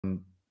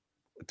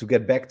to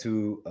get back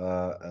to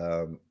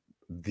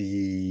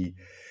the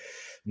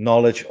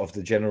knowledge of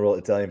the general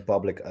Italian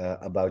public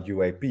about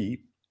UAP,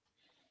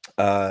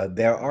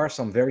 there are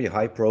some very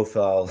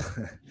high-profile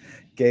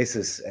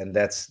cases, and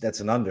that's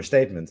an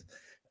understatement,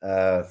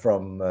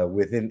 from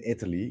within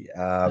Italy.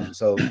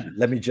 So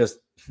let me just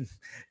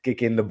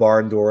kick in the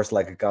barn doors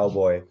like a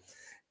cowboy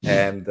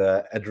and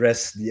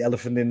address the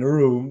elephant in the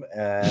room.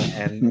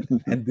 And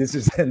this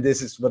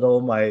is what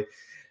all my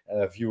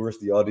viewers,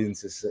 the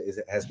audience,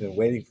 has been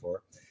waiting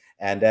for,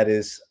 and that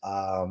is,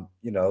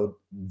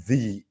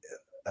 the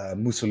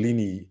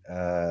Mussolini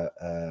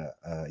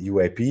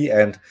UAP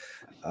and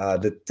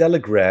the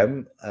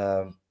telegram,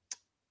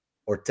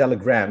 or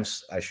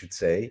telegrams, I should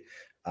say,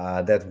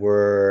 that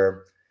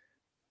were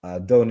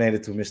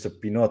donated to Mr.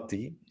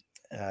 Pinotti,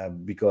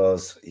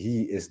 because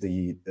he is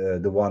the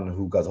one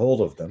who got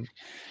hold of them.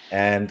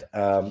 And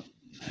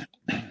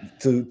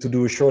to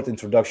do a short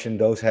introduction,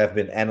 those have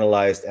been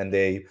analyzed, and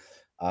they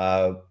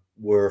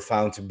were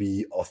found to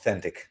be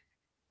authentic.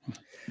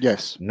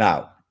 Yes.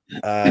 Now,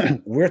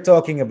 we're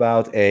talking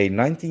about a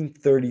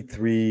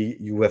 1933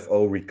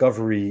 UFO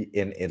recovery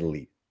in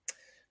Italy.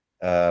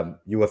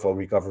 UFO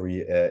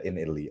recovery in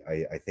Italy,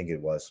 I think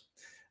it was.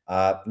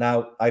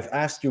 Now, I've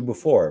asked you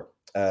before,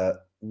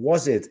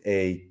 was it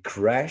a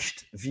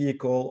crashed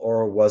vehicle,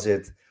 or was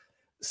it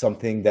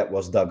something that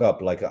was dug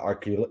up, like an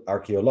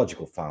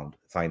archaeological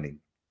finding?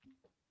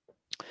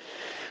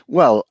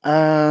 Well,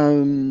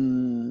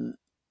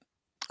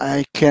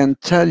 I can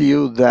tell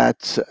you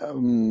that,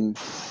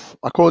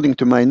 according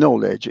to my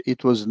knowledge,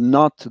 it was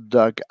not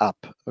dug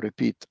up.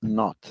 Repeat,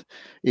 not.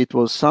 It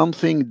was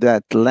something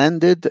that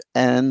landed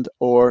and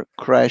or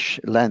crash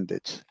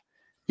landed.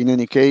 In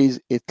any case,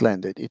 it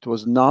landed. It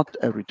was not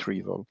a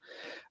retrieval.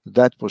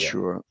 That for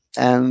sure.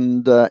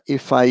 And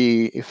if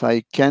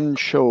I can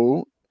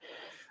show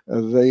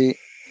the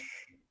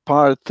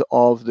part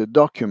of the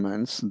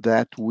documents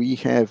that we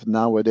have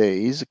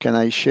nowadays, can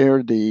I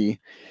share the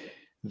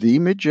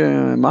image,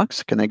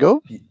 Max? Can I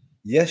go?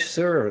 Yes,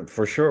 sir,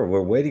 for sure.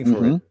 We're waiting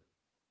for it.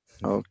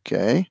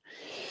 Okay.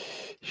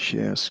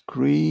 Share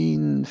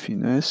screen,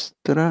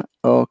 finestra.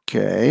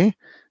 Okay.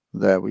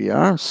 There we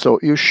are. So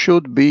you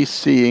should be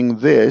seeing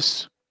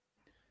this.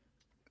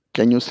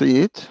 Can you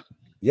see it?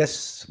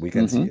 Yes, we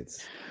can see it.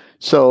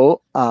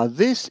 So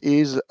this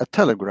is a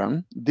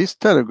telegram. This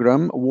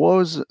telegram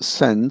was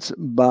sent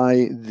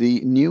by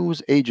the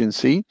news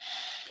agency.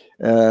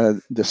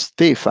 The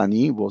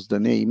Stefani was the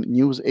name,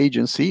 news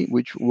agency,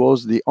 which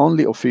was the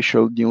only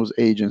official news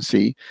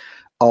agency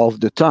of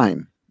the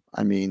time.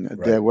 I mean,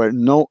 there were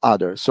no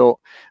other. So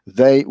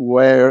they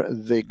were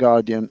the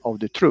guardian of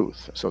the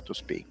truth, so to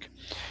speak.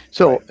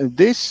 So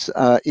this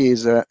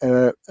is a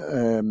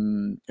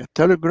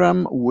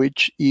telegram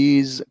which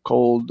is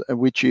called,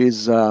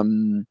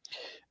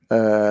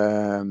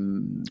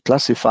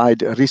 classified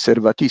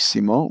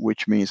riservatissimo,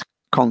 which means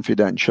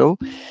confidential,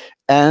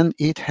 and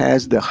it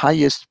has the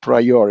highest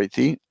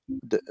priority.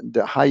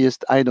 The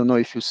highest. I don't know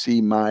if you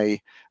see my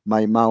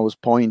mouse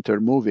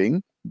pointer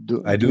moving.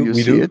 Do you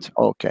see it?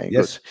 Okay,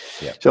 yes.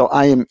 Good. Yeah. So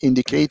I am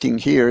indicating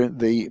here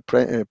the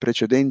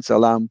precedenza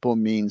lampo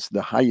means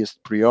the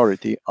highest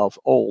priority of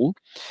all.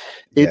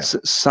 It's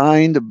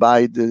signed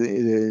by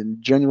the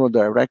general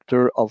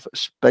director of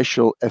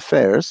special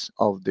affairs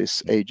of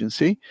this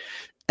agency,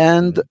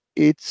 and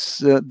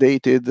it's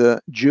dated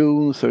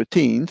June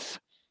 13th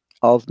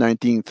of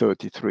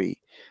 1933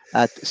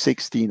 at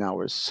 16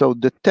 hours. So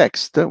the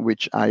text,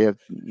 which I have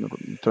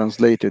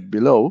translated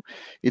below,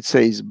 it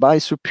says, by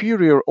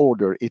superior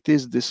order, it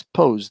is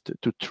disposed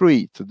to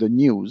treat the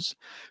news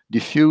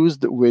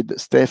diffused with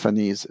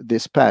Stefani's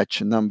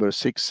dispatch number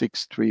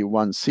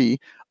 6631C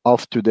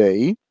of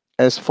today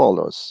as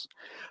follows.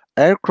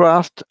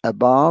 Aircraft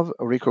above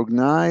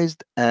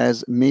recognized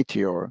as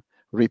Meteor,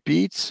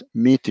 repeats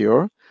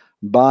Meteor,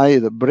 by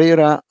the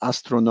Brera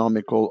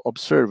Astronomical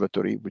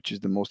Observatory, which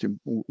is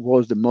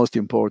was the most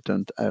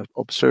important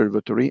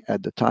observatory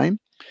at the time,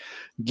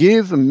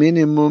 give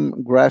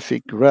minimum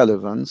graphic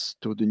relevance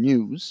to the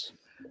news.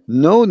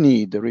 No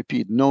need,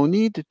 repeat, no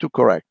need to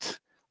correct,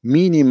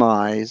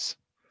 minimize,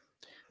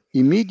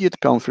 immediate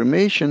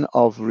confirmation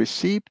of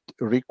receipt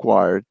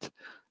required,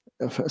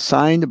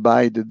 signed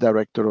by the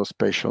Director of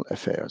Special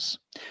Affairs.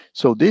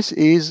 So this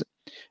is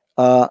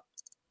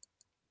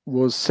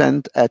was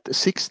sent at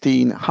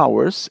 16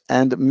 hours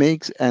and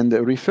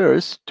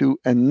refers to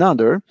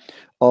another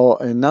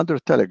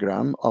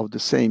telegram of the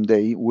same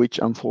day, which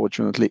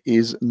unfortunately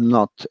is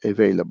not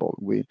available.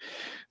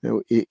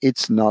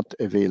 It's not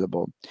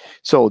available.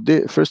 So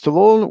first of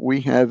all, we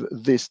have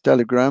this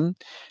telegram,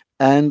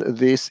 and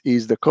this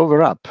is the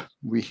cover up.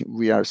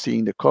 We are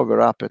seeing the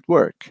cover up at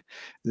work.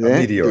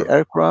 The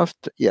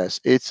aircraft, yes,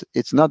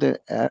 it's not an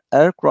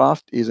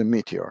aircraft, is a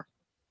Meteor.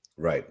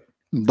 Right.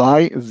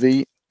 By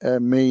the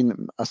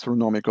main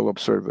astronomical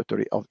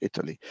observatory of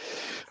Italy.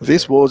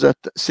 This was at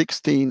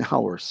 16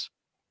 hours.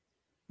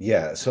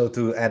 Yeah, so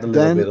to add a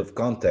little bit of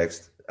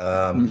context,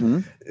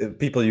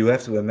 People, you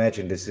have to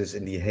imagine this is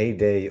in the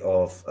heyday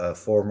of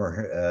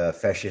former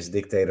fascist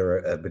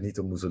dictator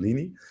Benito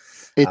Mussolini.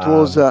 It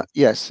was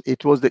yes,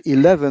 it was the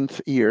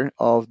 11th year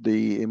of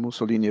the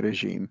Mussolini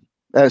regime.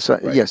 Right.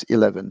 Yes,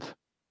 11th.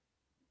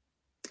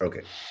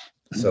 Okay.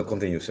 So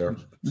continue, sir.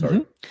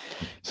 Sorry.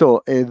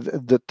 So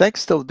the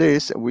text of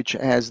this, which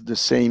has the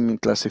same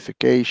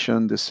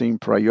classification, the same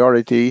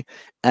priority,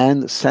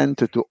 and sent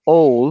to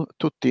all,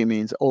 tutti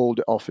means all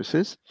the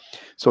offices.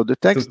 So the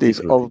text Tutti is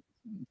frutti. of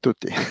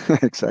tutti,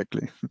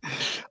 exactly,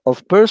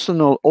 of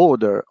personal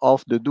order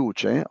of the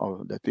Duce,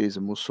 that is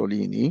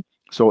Mussolini.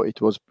 So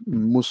it was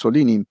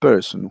Mussolini in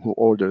person who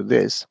ordered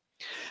this.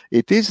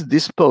 It is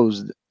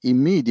disposed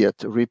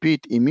immediate,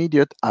 repeat,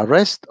 immediate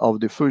arrest of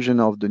diffusion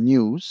of the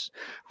news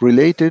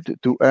related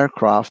to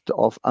aircraft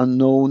of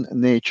unknown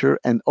nature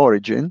and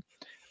origin,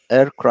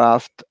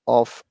 aircraft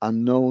of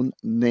unknown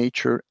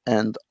nature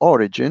and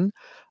origin,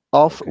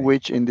 of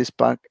which in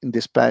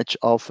dispatch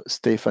of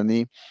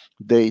Stephanie,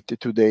 date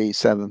today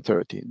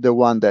 7:30, the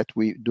one that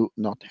we do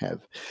not have.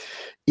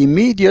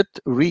 Immediate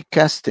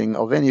recasting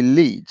of any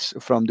leads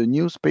from the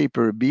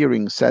newspaper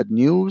bearing said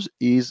news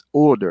is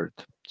ordered.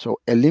 So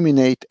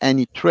eliminate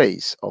any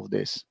trace of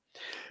this.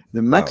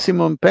 The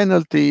maximum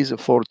penalties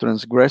for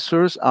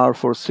transgressors are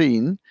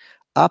foreseen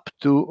up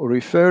to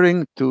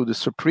referring to the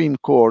Supreme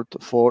Court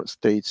for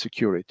state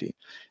security.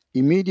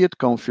 Immediate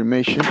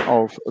confirmation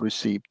of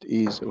receipt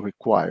is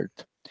required.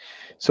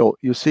 So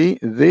you see,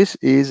 this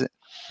is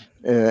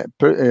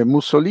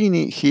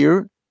Mussolini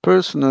here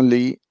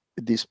personally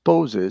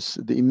disposes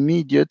the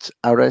immediate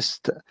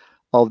arrest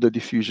of the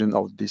diffusion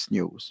of this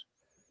news.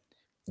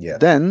 Yeah.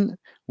 Then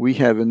we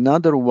have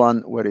another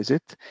one. Where is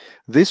it?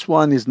 This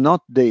one is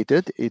not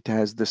dated. It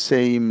has the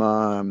same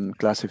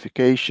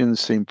classification,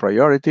 same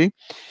priority.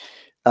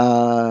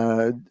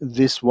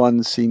 This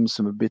one seems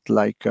a bit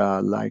like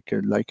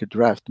a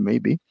draft,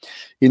 maybe.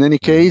 In any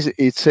case,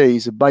 it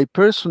says by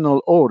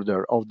personal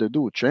order of the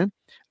Duce,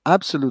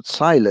 absolute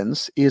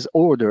silence is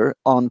order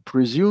on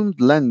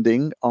presumed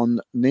landing on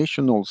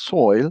national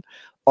soil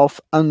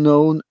of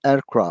unknown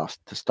aircraft.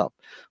 Stop.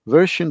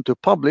 Version to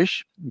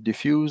publish,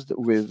 diffused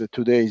with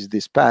today's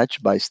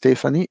dispatch by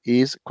Stephanie,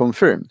 is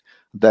confirmed.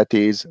 That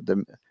is,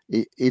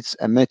 it's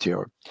a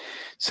meteor.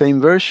 Same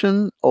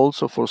version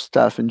also for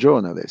staff and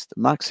journalists.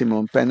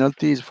 Maximum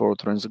penalties for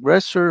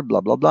transgressor,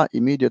 blah, blah, blah.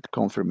 Immediate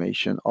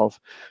confirmation of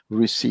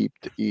receipt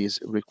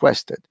is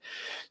requested.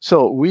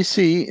 So we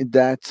see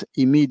that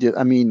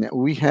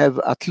we have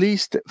at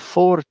least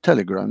 4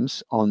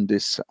 telegrams on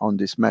this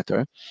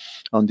matter,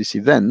 on this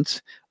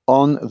event,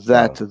 on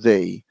that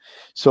day.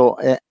 So,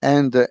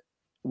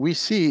 we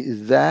see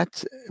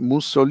that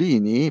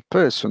Mussolini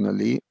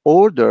personally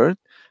ordered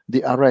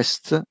the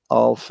arrest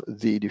of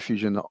the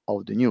diffusion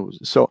of the news.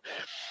 So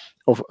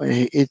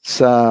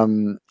it's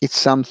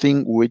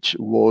something which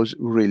was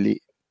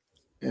really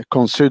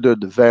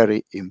considered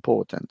very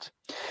important.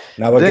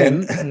 Now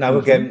again, now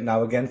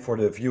again, for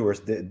the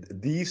viewers,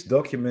 these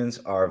documents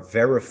are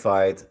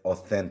verified,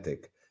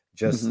 authentic.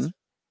 Just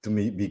to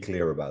be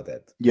clear about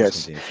that.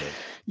 Yes.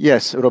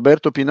 Yes,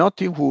 Roberto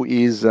Pinotti, who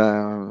is,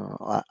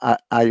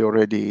 I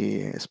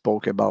already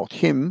spoke about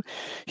him.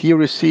 He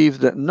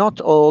received not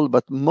all,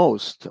 but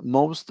most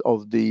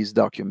of these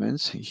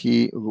documents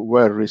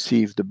were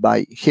received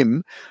by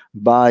him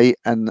by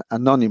an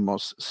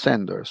anonymous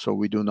sender. So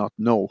we do not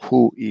know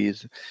who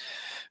is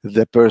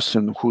the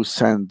person who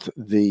sent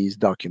these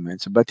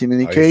documents. But in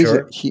any case,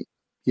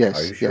 yes.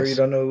 Are you sure you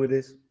don't know who it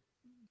is?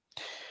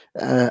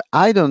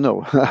 I don't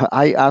know.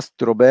 I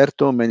asked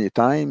Roberto many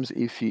times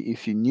if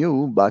he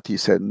knew, but he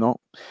said no.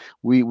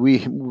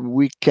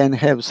 We can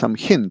have some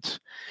hint.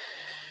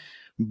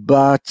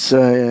 But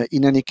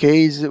in any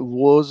case,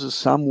 was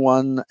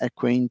someone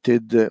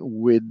acquainted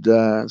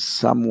with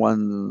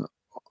someone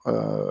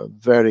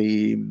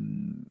very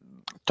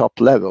top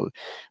level?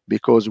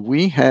 Because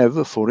we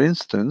have, for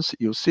instance,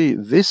 you see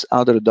this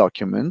other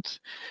document,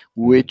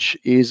 which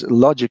is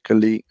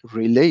logically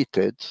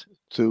related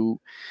to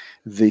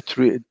the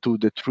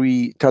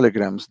 3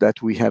 telegrams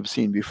that we have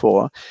seen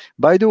before.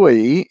 By the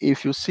way,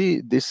 if you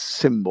see this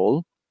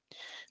symbol,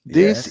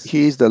 this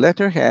is the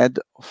letterhead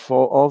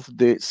of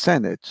the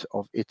Senate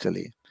of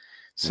Italy.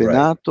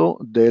 Senato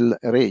del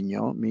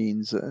Regno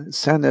means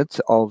Senate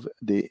of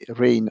the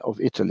Reign of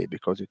Italy,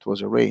 because it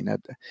was a reign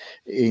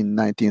in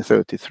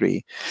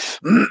 1933.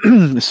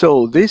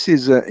 So this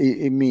is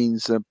it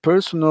means a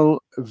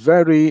personal,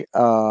 very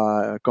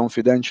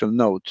confidential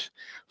note.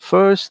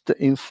 First,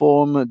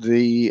 inform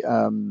the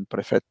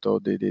prefetto,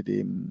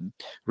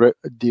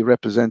 the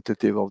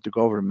representative of the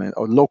government,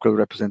 or local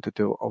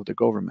representative of the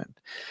government.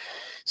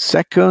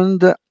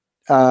 Second,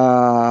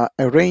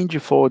 arrange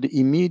for the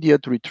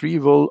immediate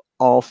retrieval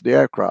of the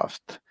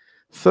aircraft.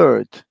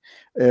 Third,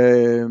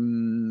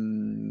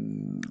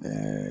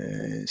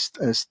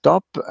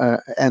 stop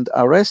and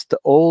arrest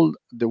all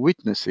the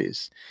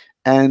witnesses,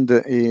 and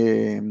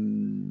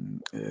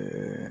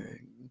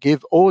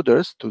give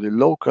orders to the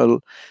local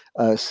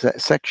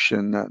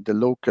section,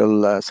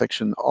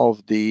 section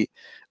of the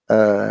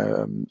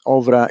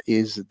OVRA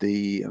is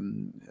the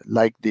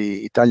like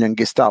the Italian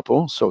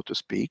Gestapo, so to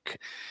speak,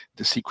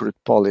 the secret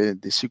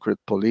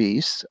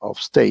police of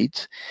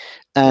state,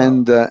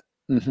 and Wow.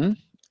 mhm.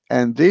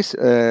 And this,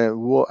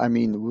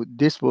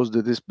 this was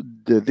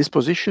the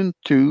disposition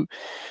to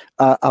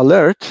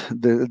alert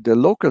the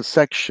local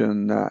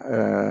section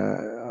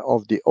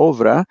of the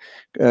OVRA,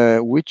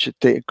 which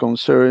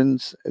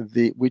concerns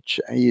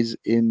which is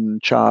in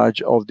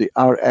charge of the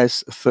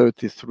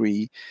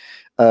RS-33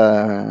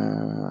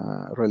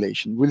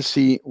 relation. We'll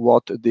see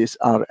what this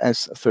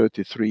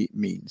RS-33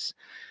 means.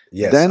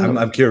 Yes, Then,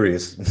 I'm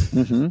curious.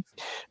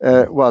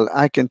 well,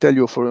 I can tell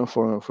you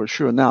for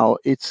sure now.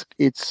 It's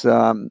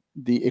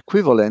the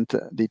equivalent,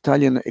 the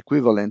Italian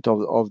equivalent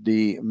of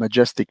the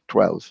Majestic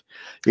 12.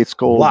 It's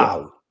called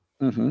Wow.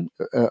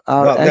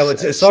 Wow. No,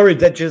 RS. sorry,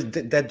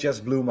 that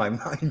just blew my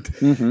mind.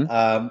 Mhm,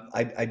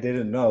 I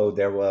didn't know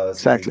there was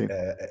exactly.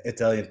 a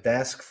Italian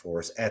task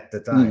force at the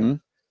time, Mhm.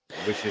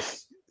 which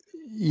is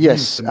news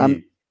Yes. to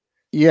me.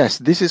 Yes,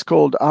 this is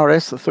called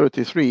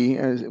RS-33,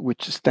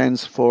 which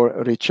stands for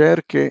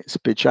Ricerche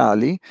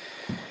Speciali,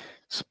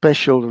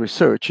 special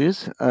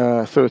researches,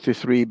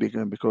 33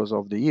 because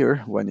of the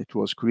year when it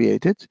was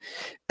created.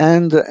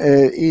 And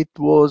it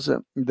was,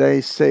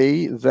 they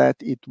say that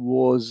it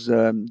was,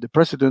 the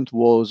president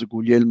was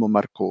Guglielmo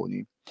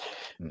Marconi.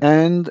 Hmm.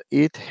 And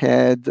it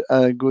had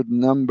a good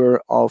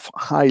number of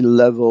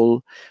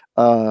high-level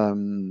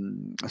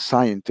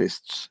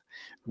scientists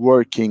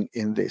working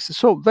in this.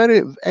 So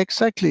very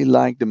exactly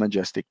like the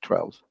Majestic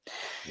 12.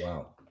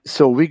 Wow.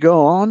 So we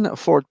go on.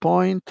 Fourth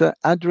point,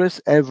 address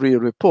every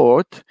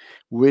report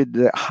with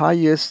the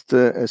highest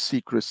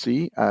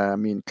secrecy,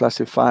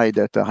 classified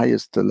at the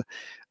highest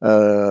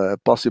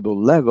possible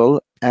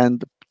level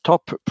and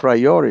top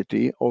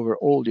priority over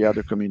all the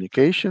other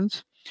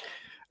communications.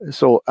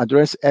 So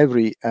address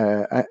every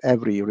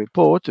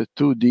report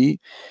to the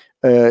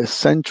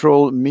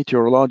Central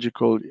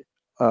Meteorological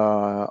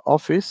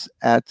Office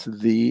at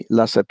the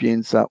La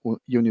Sapienza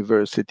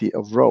University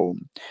of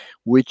Rome,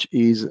 which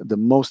is was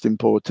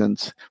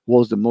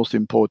the most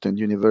important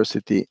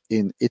university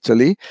in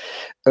Italy,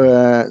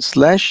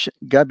 slash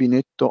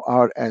Gabinetto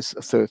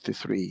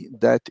RS-33.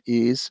 That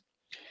is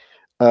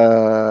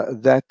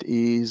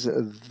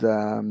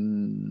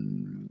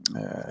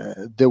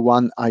the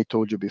one I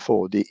told you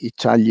before, the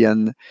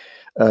Italian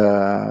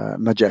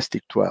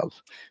Majestic 12.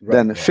 Right.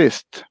 Then Right.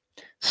 fifth,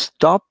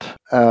 stop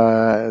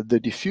the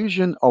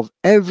diffusion of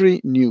every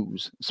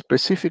news,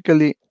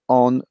 specifically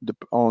on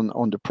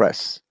the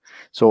press.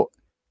 So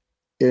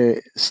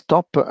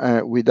stop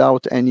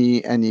without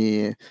any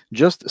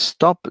just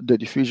stop the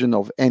diffusion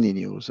of any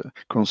news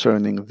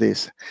concerning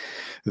this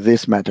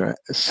matter.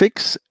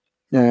 Six,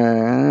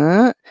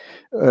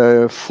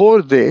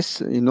 for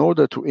this, in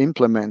order to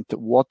implement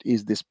what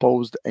is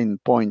disposed in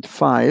point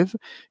 5,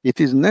 it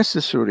is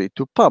necessary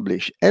to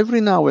publish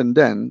every now and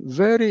then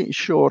very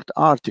short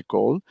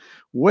article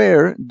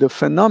where the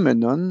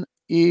phenomenon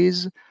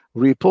is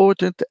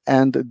reported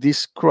and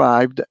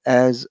described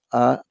as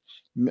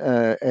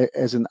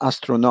as an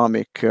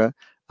astronomic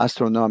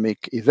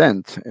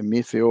event, a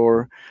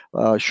meteor,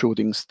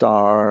 shooting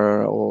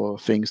star, or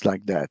things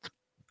like that.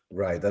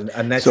 Right. A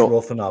So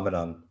natural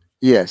phenomenon.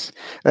 yes,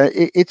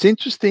 it's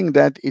interesting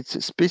that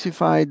it's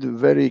specified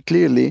very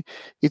clearly.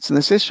 It's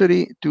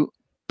necessary to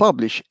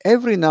publish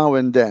every now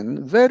and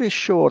then very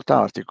short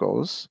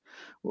articles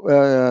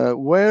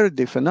where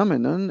the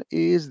phenomenon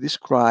is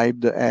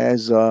described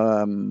as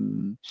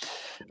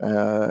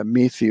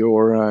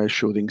meteor,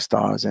 shooting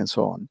stars, and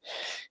so on.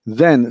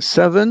 Then,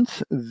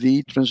 seventh,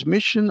 the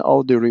transmission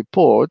of the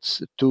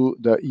reports to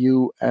the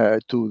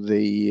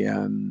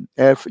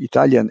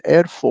Italian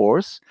Air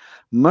Force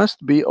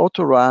must be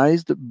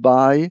authorized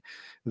by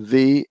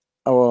the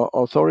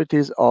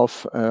authorities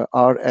of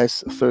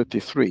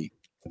RS-33,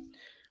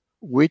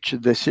 which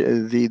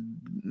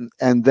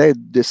and their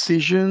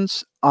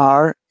decisions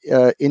are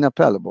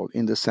inappellable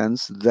in the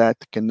sense that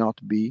cannot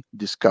be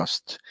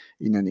discussed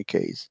in any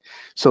case.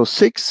 So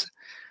six.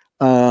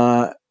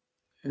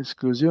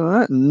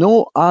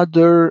 No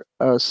other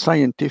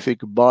scientific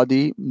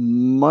body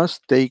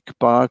must be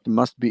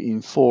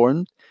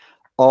informed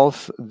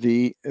of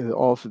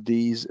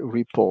these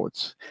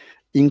reports,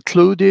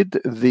 included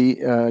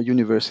the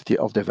University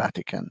of the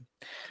Vatican.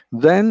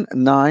 Then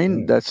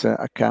 9, that's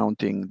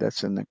accounting.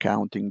 That's an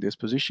accounting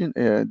disposition.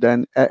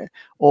 Then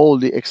all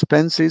the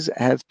expenses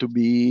have to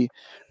be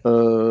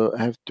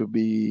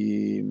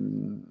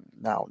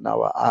now.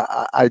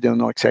 I don't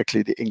know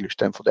exactly the English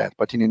term for that,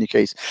 but in any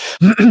case,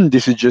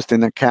 this is just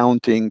an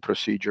accounting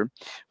procedure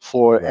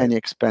for Right. any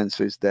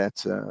expenses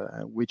that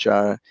which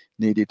are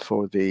needed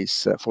for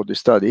these for the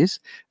studies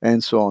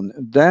and so on.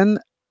 Then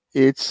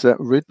it's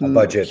written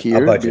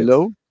here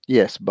below.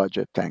 Yes,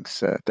 budget.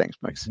 Thanks,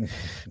 Max.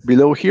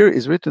 Below here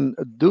is written,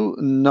 do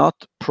not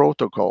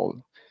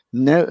protocol.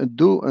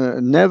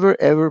 Never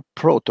ever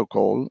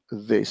protocol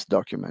this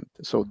document.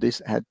 So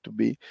this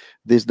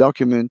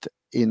document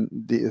in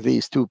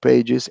these 2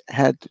 pages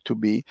had to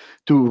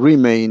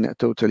remain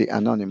totally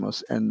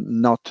anonymous and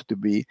not to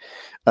be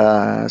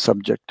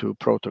subject to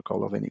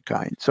protocol of any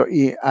kind. So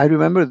I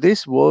remember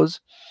this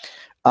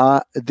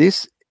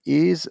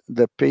is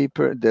the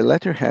paper, the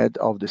letterhead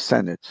of the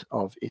Senate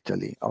of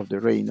Italy, of the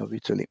reign of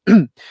Italy.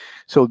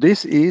 So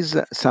this is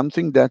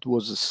something that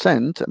was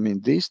sent. I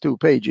mean, these 2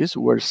 pages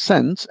were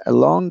sent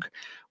along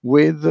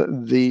with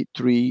the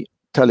 3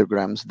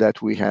 telegrams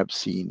that we have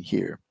seen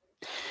here.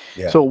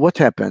 Yeah. So what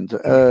happened?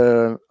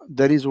 There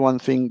is one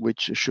thing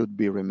which should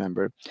be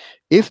remembered.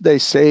 If they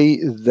say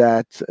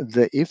that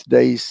if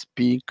they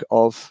speak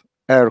of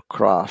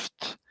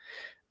aircraft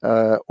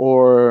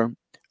or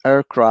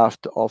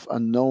aircraft of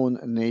unknown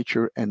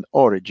nature and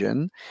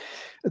origin,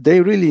 they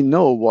really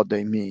know what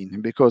they mean,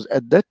 because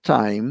at that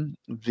time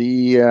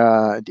the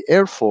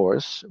Air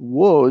Force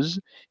was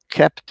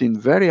kept in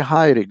very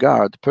high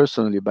regard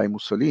personally by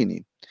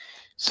Mussolini.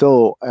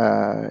 So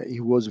he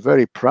was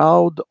very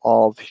proud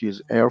of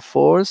his Air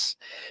Force,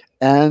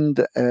 and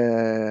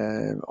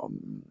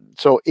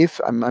so if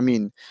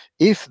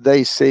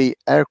they say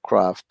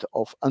aircraft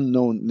of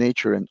unknown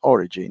nature and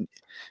origin,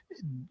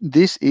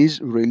 this is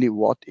really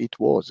what it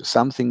was,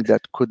 something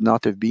that could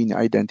not have been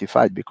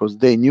identified, because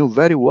they knew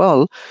very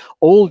well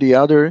all the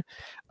other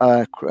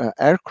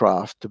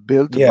aircraft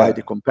built by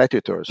the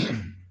competitors.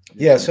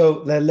 Yeah,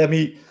 so let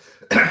me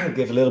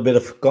give a little bit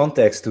of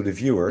context to the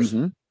viewers.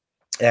 Mm-hmm.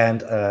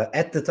 And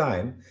at the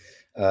time,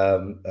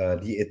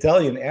 the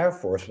Italian Air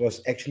Force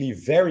was actually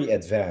very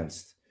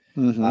advanced.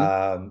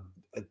 Mm-hmm.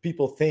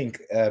 People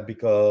think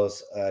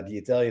because the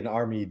Italian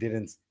army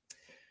didn't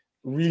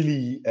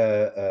really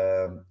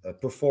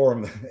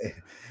perform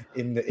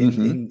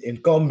in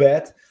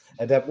combat,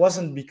 and that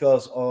wasn't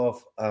because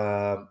of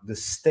the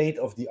state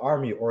of the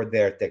army or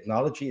their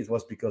technology. It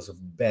was because of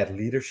bad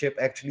leadership,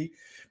 actually.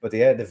 But they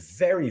had a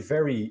very,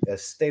 very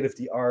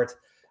state-of-the-art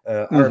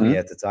army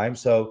at the time.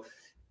 So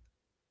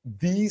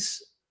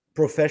these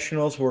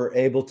professionals were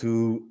able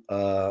to,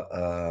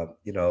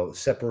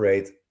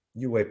 separate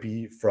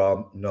UAP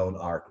from known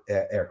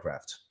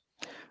aircrafts.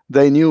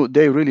 They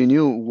really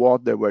knew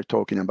what they were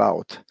talking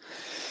about,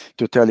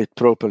 to tell it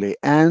properly.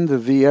 And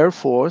the Air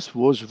Force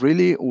was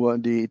really,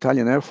 the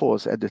Italian Air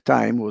Force at the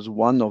time was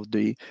one of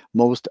the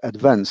most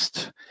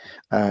advanced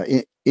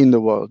in the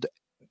world.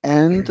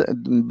 And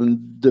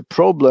the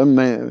problem,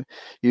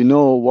 you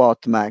know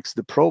what, Max,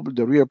 the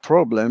real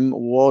problem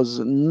was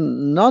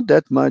not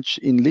that much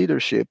in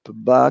leadership,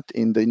 but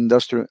in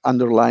the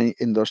underlying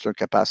industrial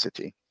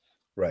capacity.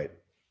 Right.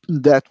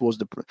 That was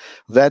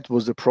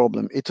the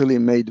problem. Italy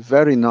made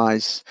very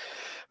nice,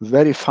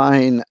 very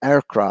fine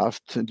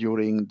aircraft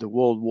during the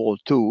World War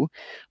II,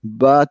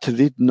 but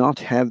did not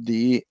have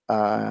the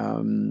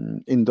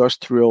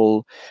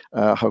industrial,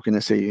 how can I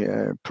say,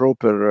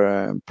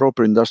 proper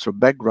industrial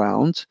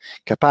background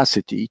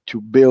capacity to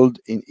build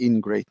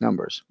in great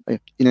numbers.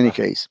 In any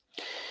case,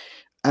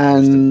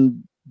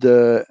 and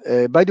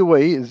by the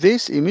way,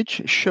 this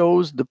image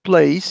shows the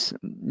place,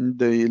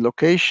 the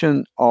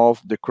location of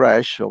the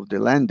crash, of the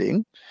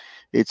landing.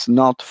 It's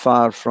not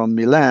far from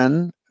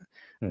Milan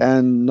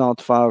and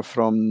not far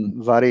from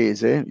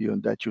Varese,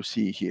 that you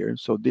see here.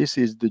 So this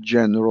is the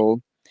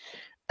general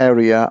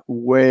area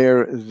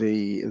where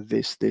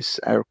this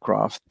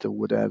aircraft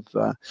would have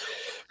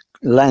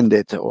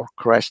landed or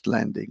crashed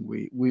landing.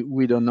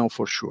 We don't know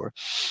for sure.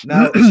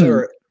 Now,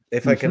 sir,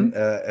 if I can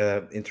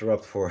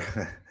interrupt for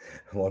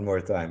one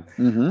more time.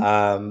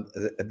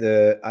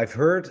 I've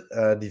heard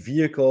the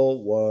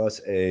vehicle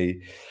was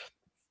a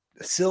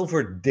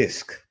silver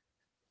disc,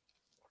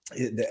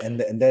 and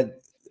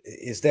that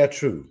is that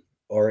true,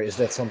 or is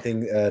that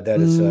something that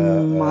is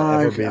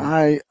ever been?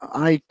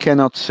 I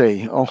cannot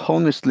say.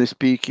 Honestly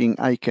speaking,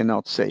 I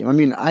cannot say. I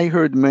mean, I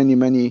heard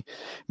many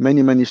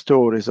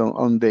stories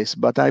on this,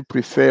 but I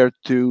prefer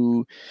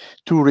to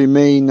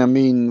remain, I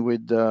mean,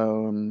 with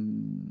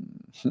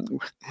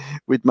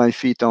my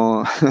feet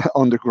on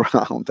on the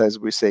ground, as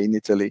we say in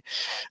Italy.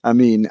 I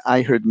mean,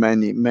 I heard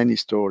many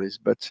stories,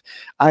 but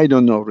I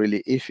don't know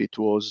really if it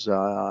was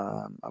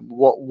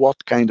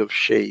what kind of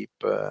shape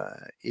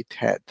it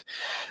had.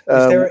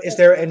 Is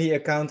there any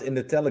account in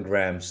the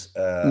telegrams?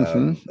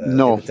 No, In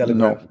the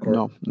telegram?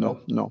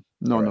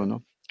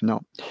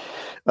 no.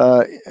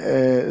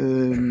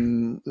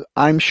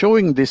 I'm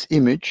showing this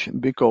image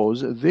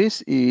because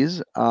this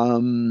is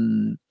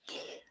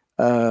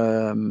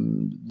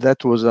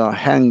that was a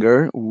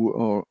hangar,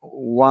 or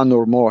one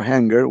or more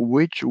hangar,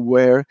 which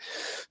were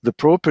the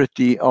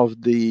property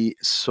of the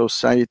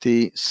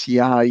Society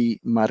CI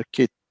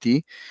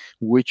Marchetti,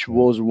 which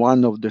was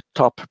one of the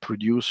top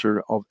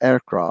producer of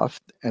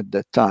aircraft at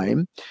that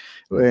time.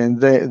 And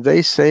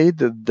they said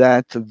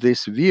that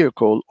this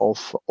vehicle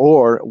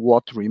or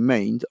what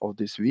remained of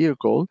this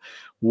vehicle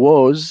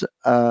was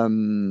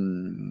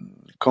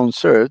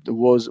conserved,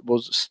 was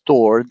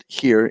stored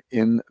here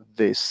in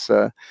this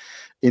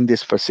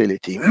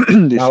facility.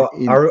 Now,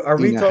 are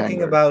we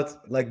talking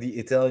about like the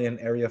Italian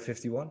Area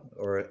 51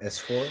 or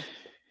S4?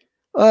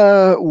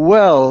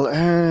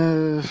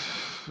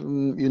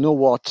 you know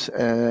what,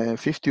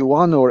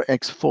 51 or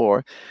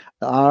X4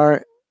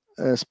 are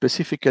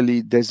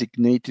specifically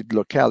designated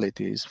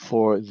localities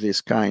for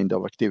this kind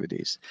of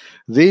activities.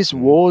 This Mhm.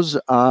 was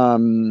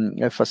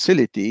a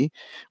facility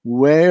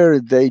where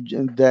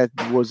that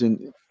was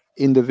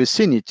in the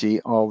vicinity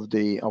of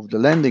the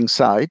landing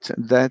site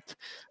that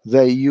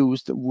they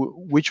used,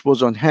 which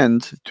was on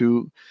hand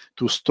to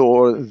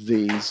store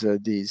these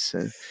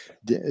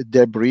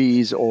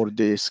debris or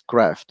this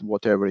craft,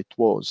 whatever it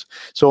was.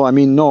 So, I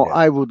mean, no, Yeah.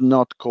 I would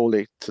not call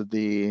it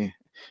the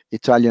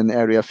Italian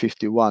Area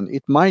 51.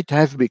 It might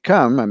have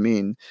become, I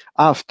mean,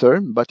 after,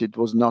 but it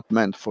was not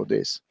meant for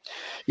this.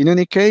 In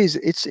any case,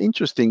 it's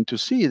interesting to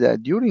see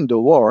that during the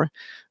war,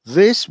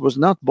 this was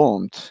not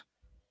bombed.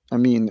 I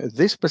mean,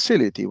 this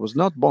facility was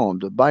not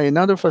bombed by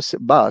another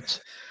facility, but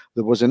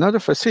there was another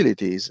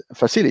facility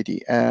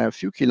a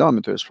few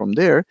kilometers from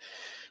there,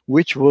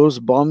 which was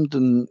bombed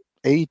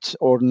 8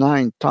 or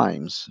 9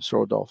 times,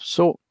 sort of.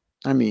 So,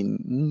 I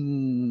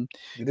mean,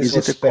 This is it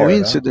was a spared,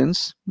 huh?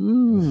 coincidence?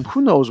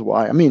 Who knows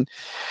why? I mean,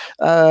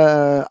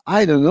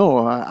 I don't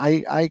know.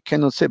 I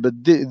cannot say, but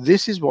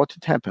this is what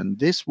it happened.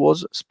 This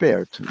was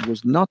spared. It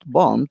was not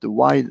bombed,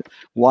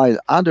 while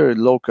other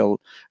local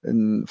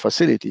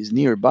facilities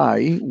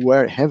nearby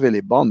were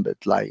heavily bombed,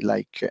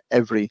 like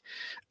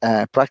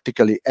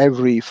practically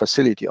every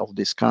facility of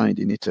this kind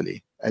in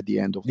Italy at the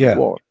end of the Yeah.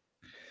 war.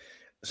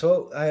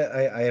 So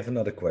I have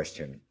another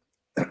question.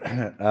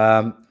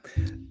 um,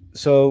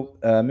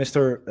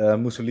 Mr.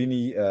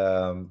 Mussolini,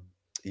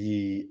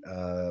 he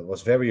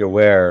was very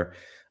aware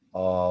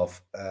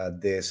of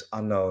this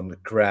unknown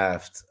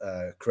craft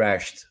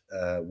crashed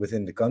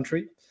within the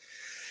country,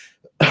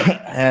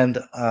 and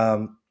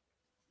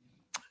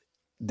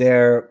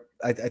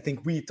I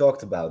think we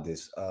talked about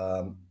this.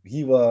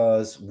 He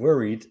was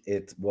worried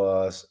it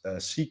was a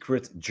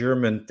secret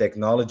German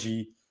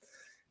technology,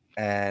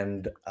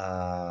 and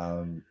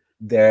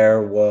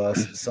there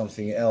was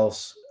something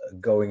else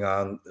going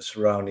on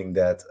surrounding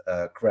that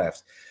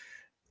craft.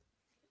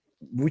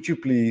 Would you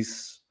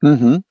please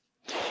Hmm.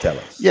 tell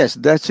us? Yes,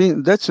 that's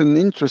an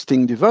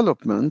interesting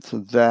development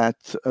that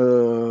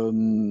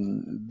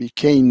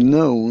became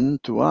known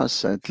to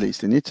us, at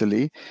least in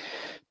Italy,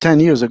 10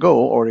 years ago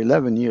or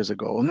 11 years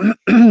ago.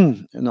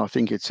 No, I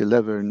think it's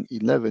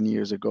 11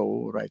 years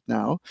ago right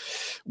now,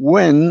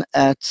 when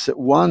at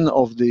one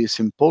of the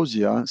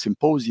symposia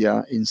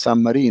in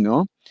San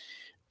Marino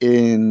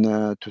in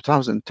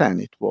 2010,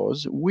 it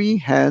was, we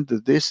had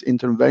this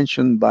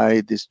intervention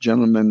by this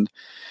gentleman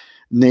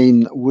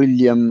named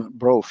William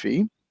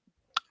Brophy.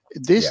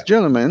 This Yeah,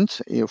 gentleman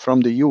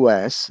from the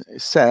US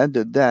said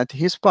that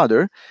his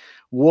father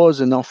was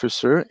an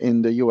officer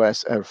in the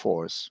US Air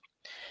Force,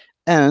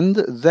 and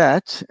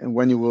that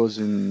when he was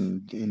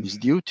in his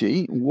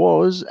duty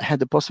had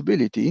the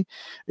possibility,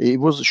 it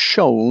was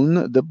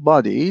shown the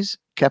bodies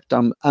kept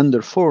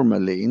under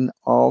formalin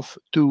of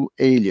two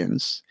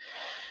aliens,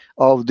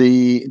 of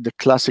the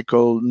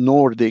classical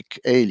Nordic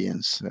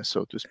aliens,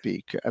 so to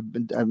speak.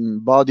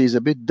 Bodies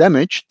a bit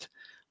damaged,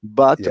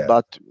 yeah,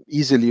 but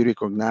easily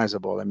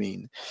recognizable. I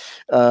mean,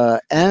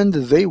 and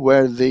they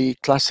were the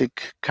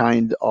classic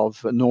kind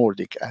of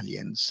Nordic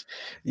aliens,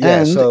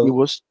 yeah. and it So,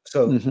 was.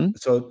 Mhm.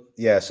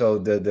 yeah. So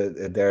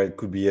there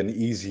could be an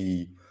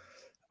easy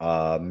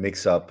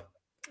mix up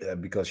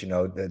because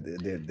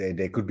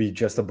they could be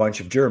just a bunch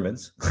of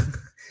Germans.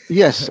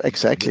 Yes,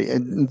 exactly.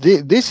 And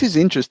this is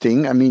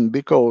interesting. I mean,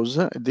 because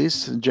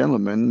this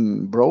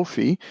gentleman,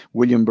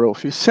 William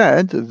Brophy,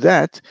 said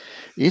that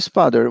his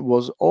father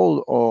was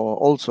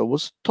also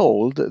was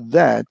told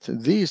that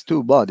these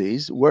two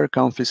bodies were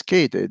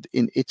confiscated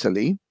in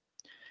Italy,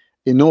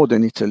 in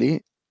northern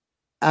Italy,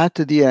 at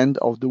the end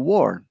of the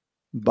war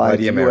By by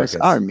the the U.S.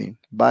 Americans. Army,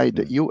 by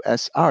the Mm.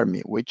 U.S.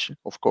 Army, which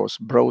of course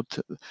brought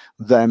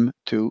them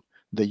to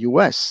the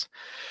U.S.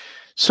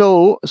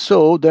 So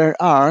there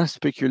are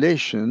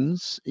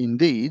speculations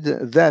indeed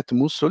that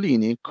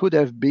Mussolini could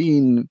have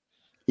been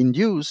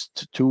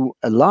induced to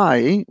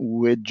ally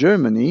with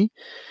Germany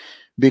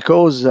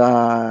because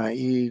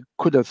he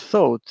could have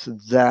thought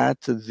that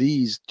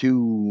these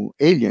two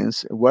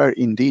aliens were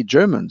indeed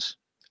Germans.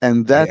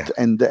 And Yeah,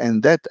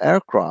 that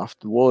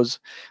aircraft was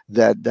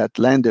that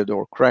landed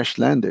or crash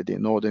landed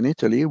in northern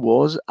Italy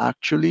was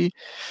actually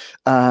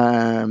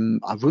a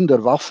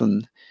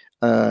Wunderwaffen,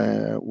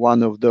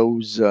 one of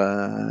those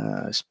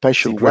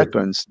secret.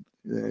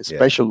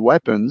 Yeah, special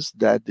weapons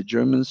that the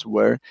Germans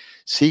were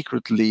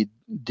secretly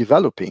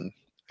developing,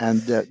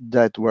 and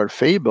that were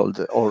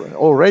fabled or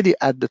already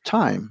at the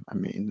time. I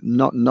mean,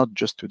 not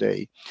just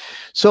today.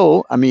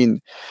 So, I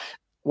mean,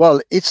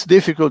 well, it's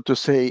difficult to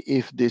say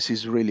if this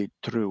is really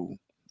true.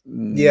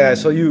 yeah.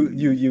 So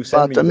you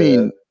send But me I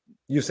mean,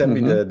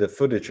 hmm the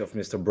footage of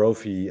Mr.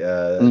 Brophy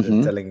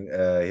hmm telling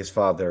his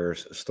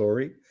father's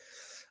story.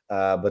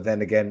 But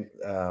then again,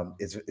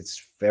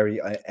 it's very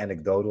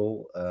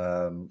anecdotal,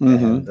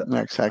 and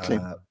exactly.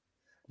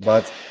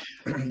 but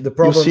the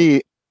You problem.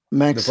 see.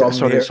 Max,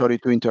 problem here, sorry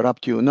to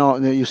interrupt you. No,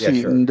 you yeah,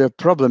 see, sure. the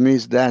problem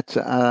is that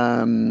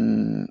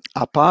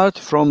apart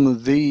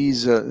from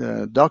these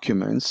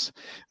documents,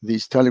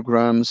 these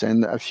telegrams,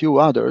 and a few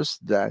others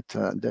that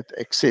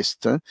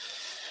exist,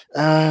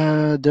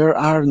 there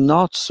are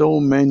not so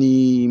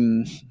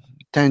many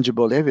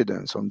tangible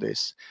evidence on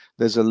this.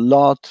 There's a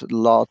lot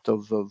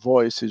of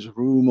voices,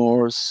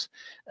 rumors,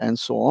 and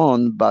so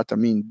on. But I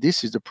mean,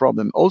 this is the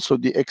problem. Also,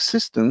 the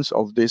existence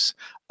of this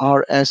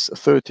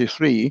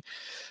RS-33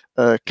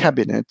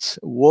 cabinet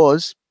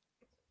was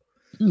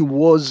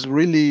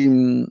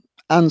really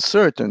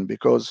uncertain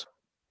because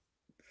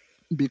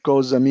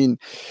I mean,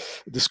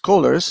 the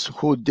scholars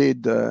who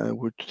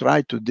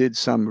tried to did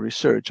some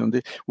research on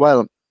the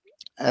well,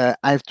 I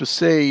have to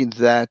say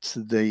that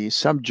the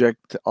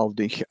subject of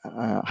the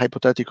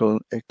hypothetical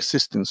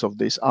existence of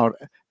this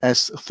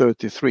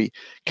RS-33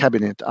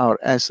 cabinet,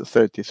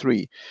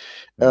 RS-33,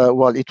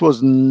 well, it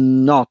was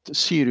not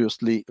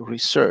seriously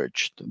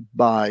researched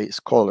by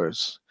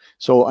scholars.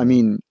 So, I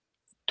mean,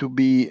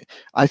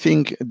 I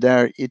think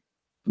it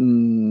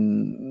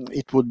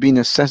would be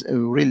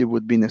really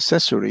would be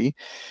necessary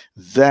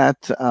that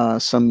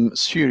some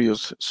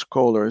serious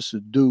scholars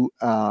do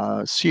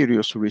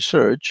serious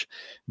research,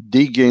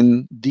 dig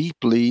in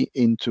deeply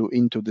into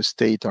the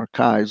state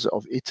archives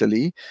of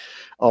Italy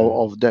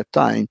of that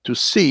time to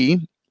see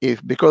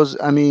if, because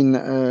I mean,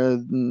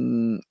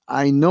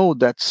 I know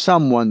that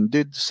someone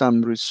did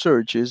some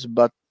researches,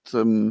 but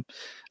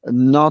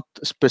not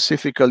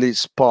specifically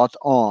spot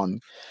on.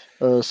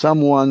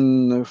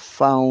 Someone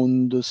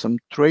found some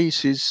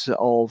traces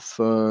of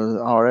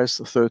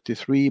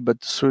RS-33,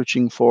 but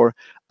searching for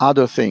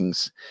other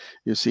things,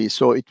 you see.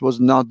 So it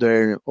was not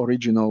their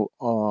original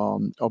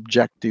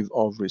objective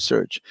of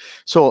research.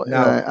 So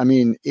Now, I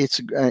mean, it's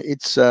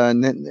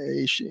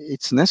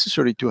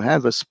necessary to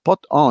have a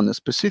spot on, a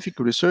specific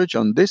research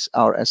on this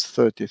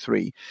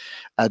RS-33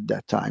 at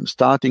that time,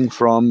 starting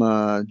from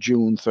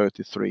June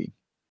 33.